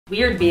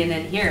weird being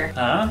in here.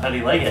 How do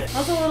you like it? It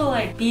smells a little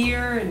like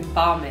beer and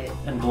vomit.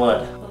 And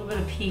blood. A little bit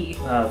of pee.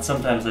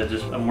 Sometimes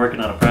I'm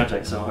working on a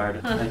project so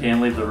hard, I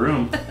can't leave the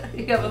room.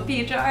 You have a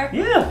pee jar?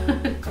 Yeah,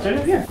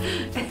 right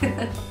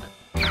here.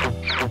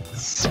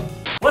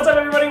 What's up,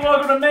 everybody?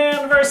 Welcome to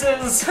Man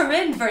vs.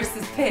 Corinne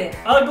versus Pit.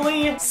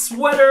 Ugly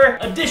Sweater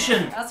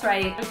Edition. That's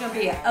right. There's gonna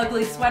be an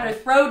ugly sweater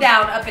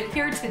throwdown up in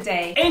here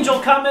today. Angel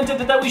commented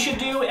that we should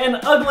do an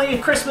ugly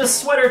Christmas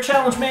sweater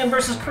challenge, Man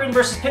versus Corinne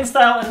versus Pin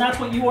style, and that's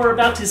what you are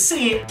about to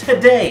see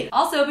today.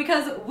 Also,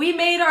 because we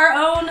made our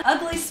own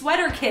ugly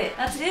sweater kit.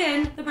 That's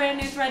in the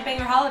brand new ThreadBanger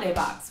holiday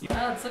box.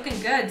 Oh, it's looking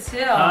good too.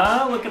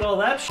 Look at all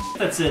that shit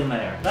that's in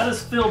there. That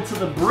is filled to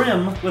the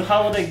brim with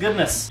holiday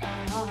goodness.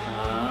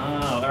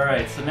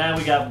 Alright, so now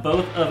we got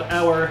both of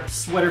our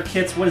sweater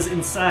kits. What is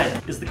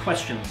inside is the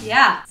question.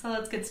 Yeah, so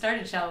let's get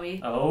started, shall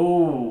we?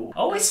 Oh,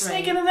 always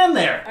sneaking it in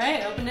there.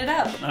 Alright, open it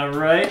up.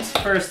 Alright,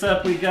 first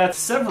up we got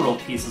several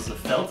pieces of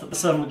felt,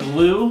 some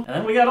glue, and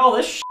then we got all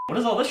this shit. What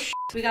is all this shit?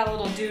 We got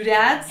little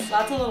doodads,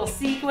 lots of little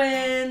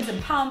sequins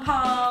and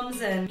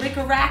pom-poms and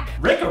rick-a-rack.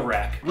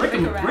 Rick-a-rack?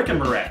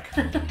 Rick-a-rack.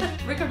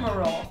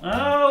 Rick-a-roll.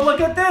 Oh, look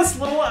at this,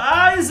 little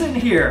eyes in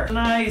here.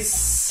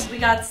 Nice. We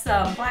got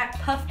some black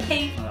puff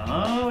paint.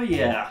 Oh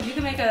yeah. You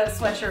can make a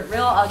sweatshirt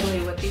real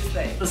ugly with these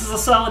things. This is a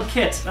solid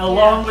kit,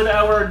 along with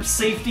our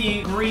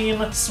safety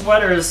green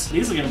sweaters.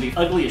 These are gonna be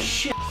ugly as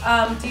shit.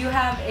 Do you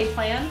have a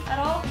plan at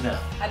all? No.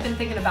 I've been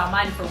thinking about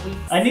mine for weeks.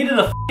 I needed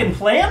a f***ing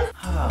plan?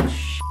 Oh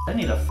shit, I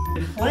need a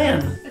f***ing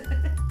plan.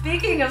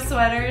 Speaking of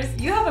sweaters,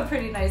 you have a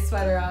pretty nice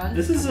sweater on.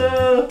 This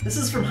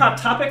is from Hot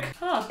Topic.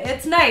 Huh.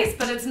 It's nice,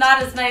 but it's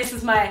not as nice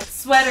as my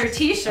sweater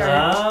t-shirt.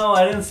 Oh,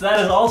 I didn't. That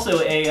is also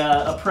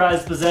a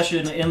prized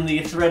possession in the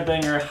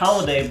ThreadBanger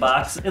holiday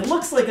box. It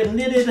looks like a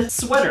knitted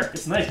sweater.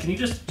 It's nice. Can you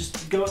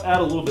just go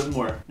out a little bit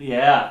more?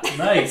 Yeah,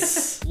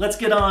 nice. Let's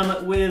get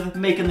on with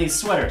making these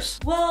sweaters.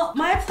 Well,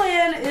 my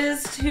plan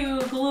is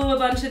to glue a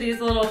bunch of these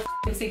little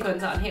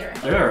sequins on here.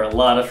 There are a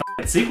lot of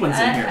sequins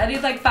in here. I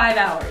need like 5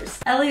 hours.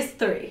 At least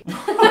 3.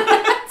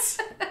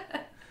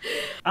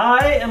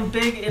 I am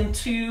big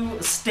into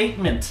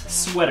statement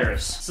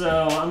sweaters,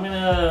 so I'm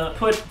gonna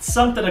put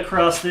something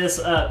across this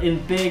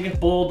in big,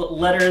 bold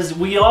letters.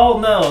 We all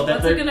know that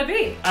What's it gonna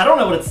be? I don't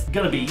know what it's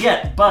gonna be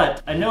yet,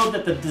 but I know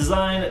that the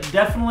design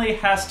definitely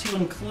has to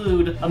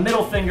include a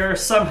middle finger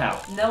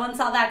somehow. No one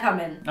saw that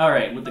coming.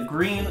 Alright, with the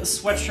green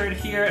sweatshirt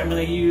here, I'm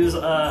gonna use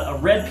a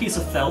red piece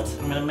of felt.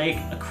 I'm gonna make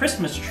a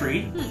Christmas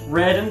tree,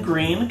 red and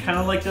green, kind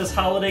of like this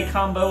holiday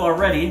combo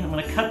already. I'm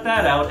gonna cut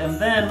that out, and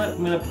then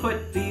I'm gonna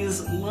put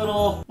these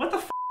little... What the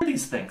f are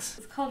these things?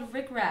 It's called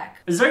Rick Rack.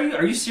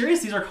 Are you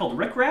serious? These are called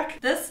Rick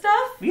Rack? This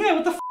stuff? Yeah,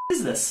 what the f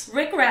is this?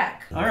 Rick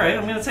Rack. Alright,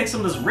 I'm gonna take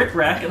some of this Rick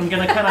Rack and I'm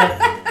gonna kind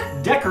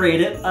of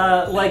decorate it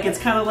like it's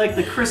kind of like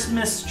the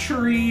Christmas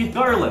tree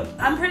garland.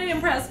 I'm pretty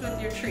impressed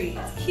with your tree.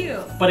 It's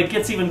cute. But it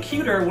gets even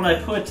cuter when I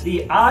put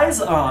the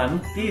eyes on.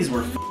 These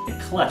were f***ing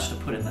clutch to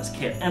put in this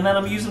kit. And then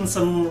I'm using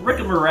some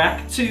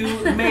Rick-a-Rack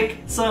to make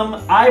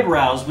some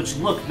eyebrows, which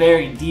look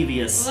very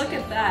devious. Look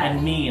at that.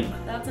 And mean.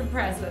 That's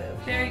impressive.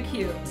 Very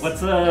cute.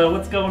 What's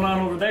going on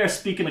over there,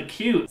 speaking of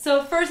cute?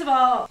 So first of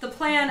all, the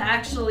plan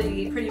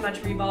actually pretty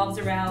much revolves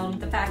around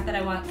the fact that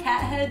I want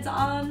cat heads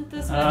on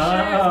this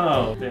sweatshirt.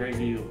 Oh, very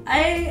you.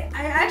 I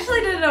actually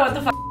didn't know what the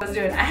f I was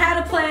doing. I had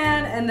a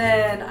plan and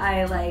then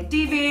I like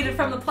deviated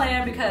from the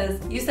plan because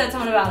you said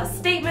something about a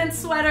statement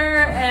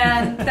sweater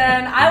and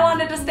then I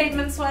wanted a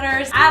statement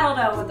sweater. So I don't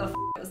know what the f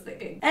I was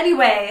thinking.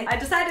 Anyway, I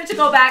decided to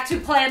go back to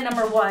plan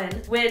number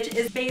 1, which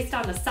is based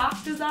on a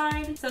sock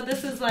design. So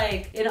this is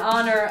like in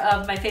honor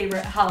of my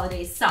favorite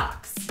holiday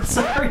socks.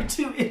 Sorry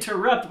to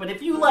interrupt, but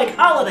if you like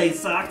holiday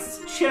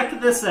socks,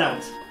 check this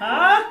out.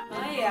 Huh?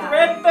 Oh yeah.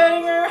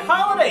 ThreadBanger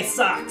holiday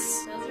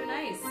socks. Those are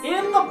nice.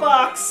 In the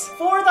box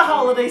for the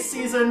holiday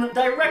season,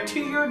 direct to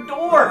your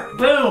door.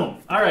 Boom.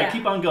 All right, Yeah.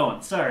 keep on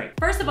going. Sorry.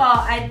 First of all,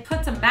 I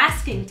put some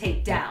masking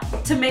tape down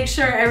to make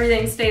sure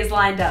everything stays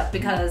lined up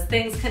because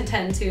things can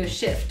tend to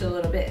shift a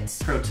little bit.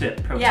 Pro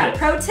tip. Pro Yeah, tip.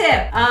 pro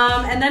tip.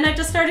 And then I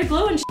just started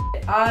gluing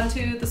shit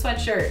onto the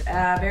sweatshirt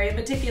very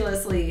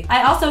meticulously.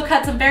 I also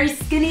cut some very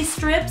skinny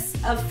strips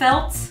of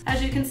felt,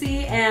 as you can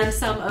see, and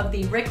some of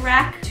the Rick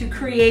Rack to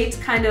create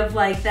kind of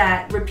like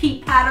that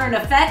repeat pattern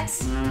effect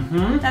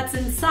that's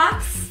in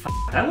socks.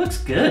 That looks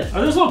good.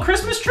 Are those little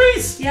Christmas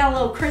trees? Yeah,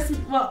 little Christmas,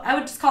 well, I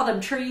would just call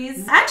them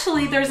trees.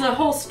 Actually, there's a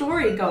whole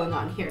story going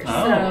on here.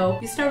 Oh. So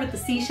you start with the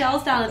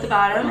seashells down at the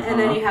bottom, and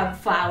then you have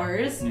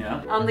flowers.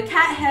 Yeah. The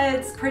cat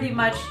heads pretty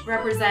much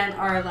represent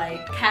our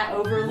like cat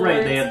overlords.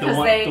 Right, they have the they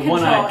one- the control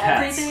one-eyed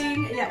cats.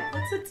 everything. Yeah,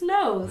 what's its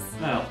nose?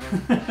 Oh,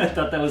 I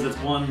thought that was its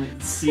one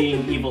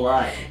seeing evil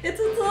eye. It's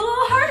its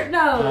little heart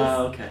nose.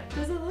 Oh, okay.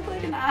 Does it look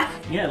like an eye?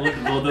 Yeah, look,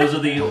 well, those are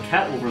the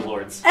cat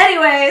overlords.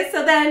 Anyway,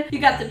 so then you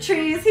got the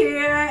trees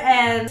here,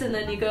 and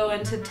then you go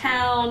into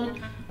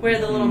town where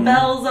the little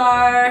bells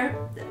are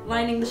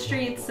lining the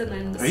streets, and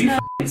then the Are snow. you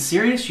f***ing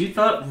serious? You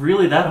thought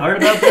really that hard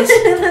about this?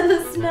 And then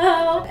the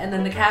snow, and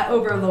then the cat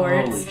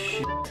overlords. Holy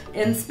shit.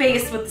 In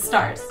space with the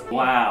stars.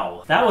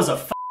 Wow, that was a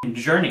f***ing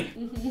journey.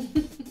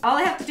 All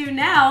I have to do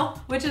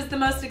now, which is the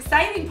most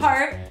exciting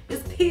part,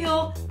 is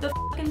peel the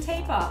fucking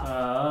tape off.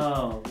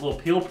 Oh, a little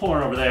peel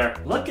porn over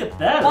there. Look at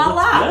that.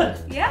 Voila. It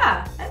looks good.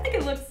 Yeah, I think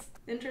it looks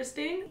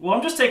interesting. Well,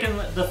 I'm just taking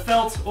the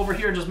felt over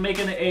here, just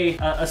making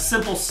a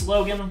simple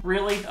slogan,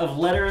 really, of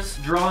letters,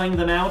 drawing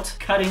them out,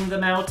 cutting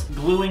them out,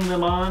 gluing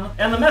them on.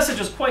 And the message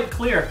is quite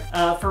clear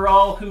for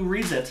all who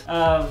reads it.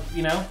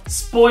 You know,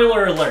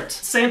 spoiler alert.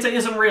 Santa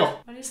isn't real.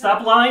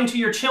 Stop lying to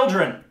your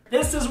children.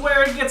 This is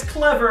where it gets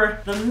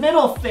clever. The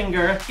middle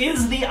finger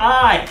is the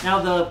eye.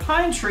 Now the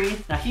pine tree,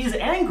 now he's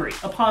angry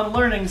upon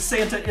learning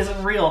Santa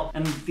isn't real,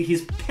 and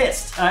he's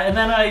pissed. And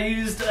then I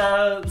used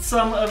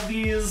some of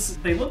these,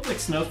 they look like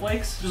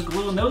snowflakes, just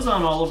gluing those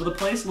on all over the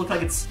place. Look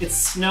like it's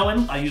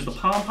snowing. I used the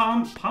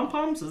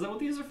pom-poms? Is that what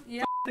these are?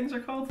 Yeah. Things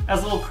are called?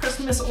 As little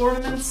Christmas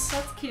ornaments.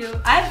 That's cute.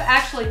 I've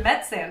actually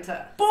met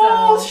Santa.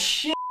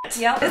 Bullshit!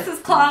 Yep, this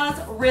is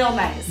Claus, real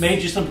nice.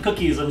 Made you some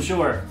cookies, I'm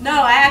sure.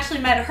 No, I actually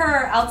met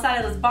her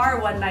outside of this bar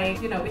one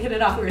night. You know, we hit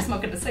it off. We were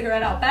smoking a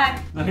cigarette out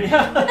back. Oh,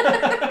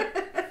 yeah.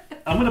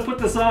 I'm gonna put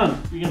this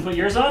on. You gonna put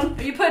yours on?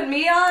 Are you putting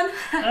me on? It's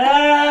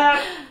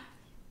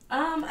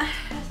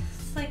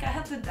like I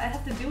have to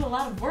do a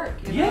lot of work.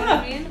 You know what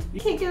I mean?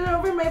 You can't get it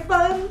over my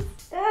buns.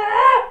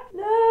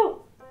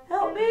 No,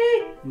 help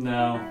me.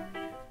 No.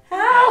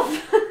 Help!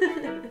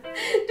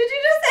 Did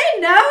you just say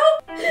no?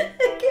 I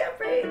can't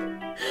breathe.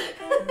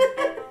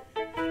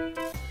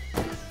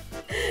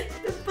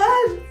 The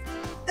buns.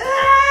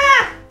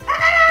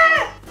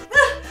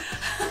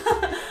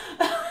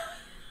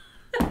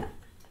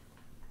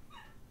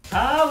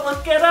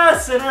 Look at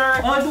us in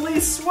our ugly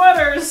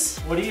sweaters.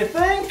 What do you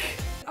think?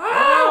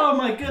 Oh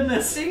my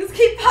goodness. Things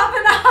keep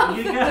popping up.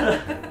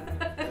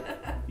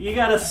 You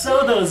gotta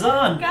sew those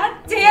on. God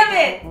damn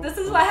it! This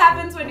is what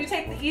happens when you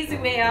take the easy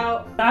way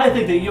out. I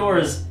think that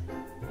yours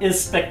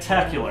is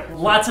spectacular.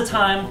 Lots of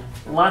time,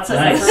 lots of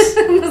effort.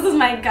 This is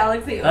my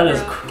Galaxy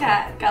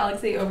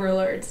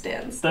Overlord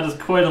stance. That is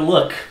quite a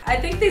look. I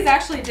think these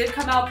actually did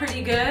come out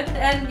pretty good.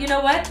 And you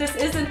know what? This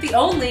isn't the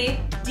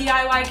only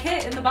DIY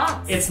kit in the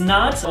box. It's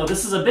not? Oh,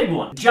 this is a big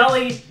one.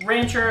 Jolly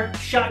Rancher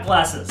shot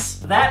glasses.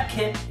 That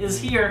kit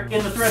is here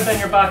in the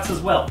ThreadBanger box as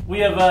well. We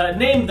have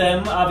named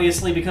them,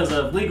 obviously because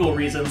of legal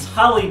reasons,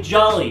 Holly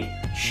Jolly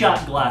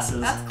shot glasses.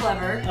 That's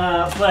clever.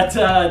 But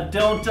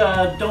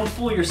don't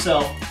fool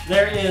yourself.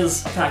 There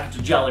is a package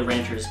of Jolly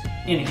Ranchers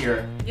in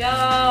here.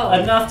 Yo!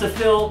 Enough to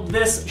fill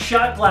this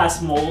shot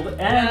glass mold,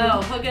 and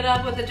yo, hook it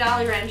up with the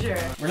Jolly Rancher.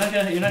 You're not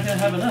gonna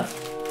have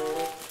enough.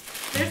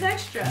 There's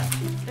extra.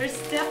 There's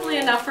definitely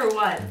enough for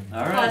one.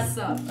 All right. Plus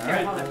some. All Here,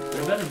 right. hold on.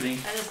 There better be.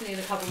 I just need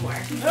a couple more.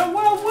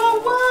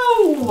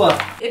 Whoa!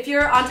 If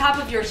you're on top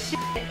of your shit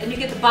and you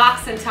get the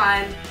box in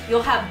time,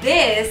 you'll have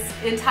this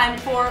in time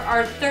for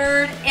our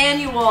 3rd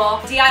annual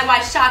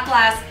DIY shot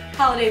glass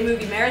holiday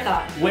movie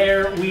marathon.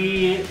 Where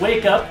we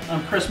wake up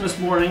on Christmas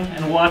morning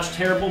and watch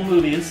terrible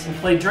movies and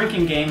play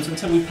drinking games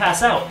until we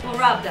pass out. Well,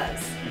 Rob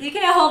does. He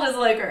can't hold his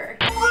liquor.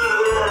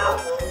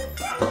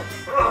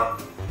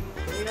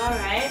 You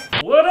alright?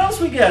 What else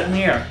we got in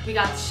here? We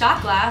got the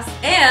shot glass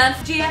and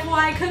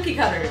GFY cookie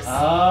cutters.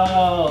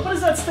 Oh, what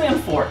does that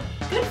stand for?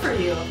 Good for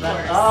you, of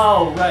course.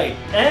 Oh, right.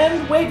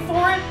 And wait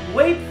for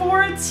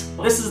it.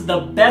 This is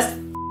the best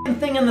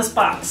thing in this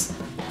box.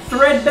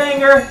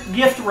 ThreadBanger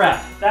gift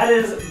wrap. That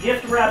is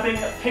gift wrapping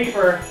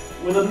paper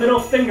with a middle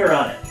finger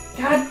on it.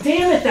 God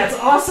damn it, that's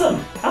awesome.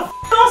 How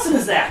awesome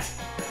is that?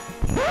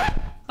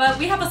 But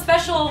we have a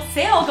special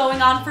sale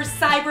going on for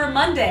Cyber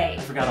Monday.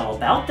 I forgot all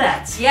about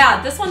that.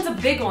 Yeah, this one's a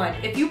big one.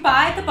 If you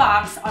buy the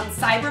box on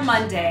Cyber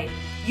Monday,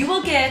 you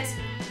will get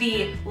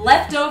the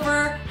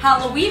leftover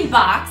Halloween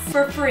box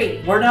for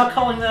free. We're now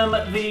calling them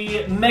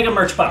the Mega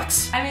Merch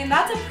Box. I mean,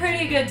 that's a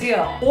pretty good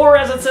deal. Or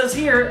as it says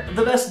here,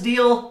 the best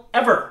deal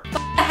ever.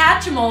 The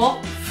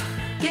Hatchimal,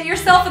 get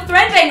yourself a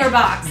ThreadBanger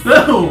box.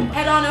 Boom!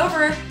 Head on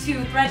over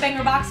to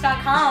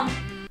threadbangerbox.com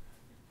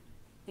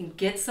and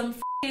get some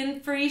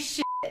f***ing free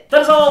shit.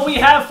 That's all we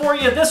have for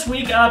you this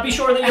week. Be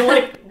sure that you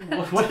like...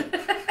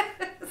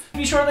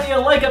 Be sure that you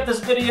like up this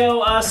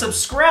video,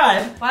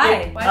 subscribe.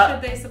 Why? Why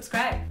should they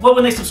subscribe? Well,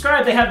 when they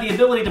subscribe, they have the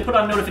ability to put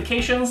on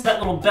notifications. That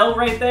little bell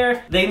right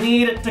there, they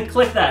need to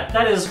click that.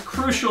 That is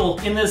crucial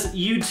in this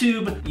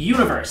YouTube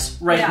universe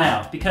right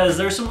now, because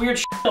there's some weird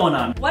shit going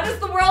on. What is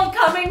the world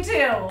coming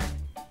to?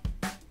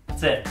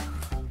 That's it.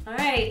 All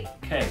right.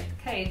 Okay.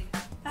 Okay.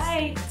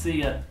 Bye.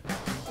 See ya.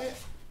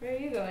 Where are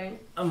you going?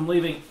 I'm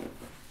leaving.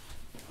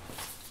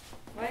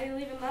 Why are you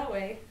leaving that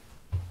way?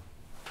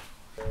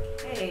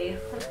 Hey,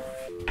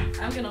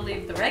 I'm gonna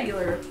leave the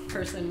regular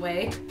person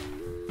way.